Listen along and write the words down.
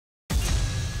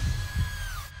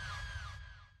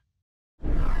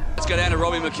go down to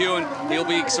Robbie McEwen. He'll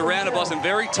be surrounded by some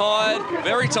very tired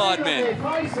men.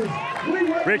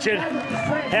 Richard,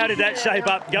 how did that shape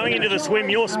up? Going into the swim,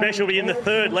 your specialty in the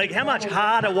third leg, how much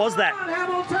harder was that?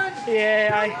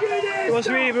 Yeah, it was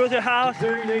really brutal hard,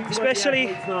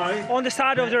 especially on the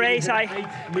start of the race. I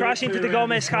crashed into the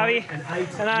Gomez Javi,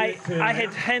 and I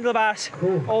had handlebars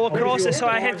all across it, so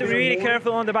I had to be really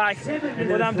careful on the bike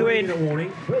what I'm doing.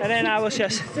 And then I was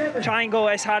just trying to go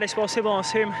as hard as possible on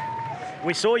swim.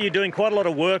 We saw you doing quite a lot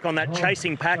of work on that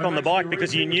chasing pack on the bike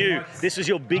because you knew this was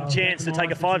your big chance to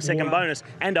take a 5-second bonus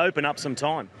and open up some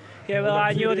time. Yeah, well,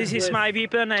 I knew this is my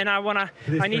weapon and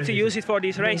I need to use it for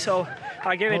this race, so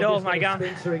I gave it all my gun.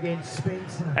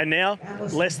 And now,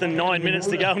 less than 9 minutes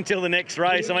to go until the next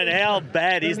race. I mean, how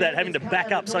bad is that, having to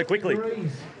back up so quickly?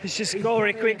 It's just go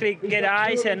very quickly, get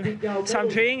ice and some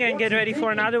drink and get ready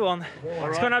for another one.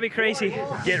 It's gonna be crazy.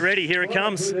 Get ready, here it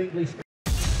comes.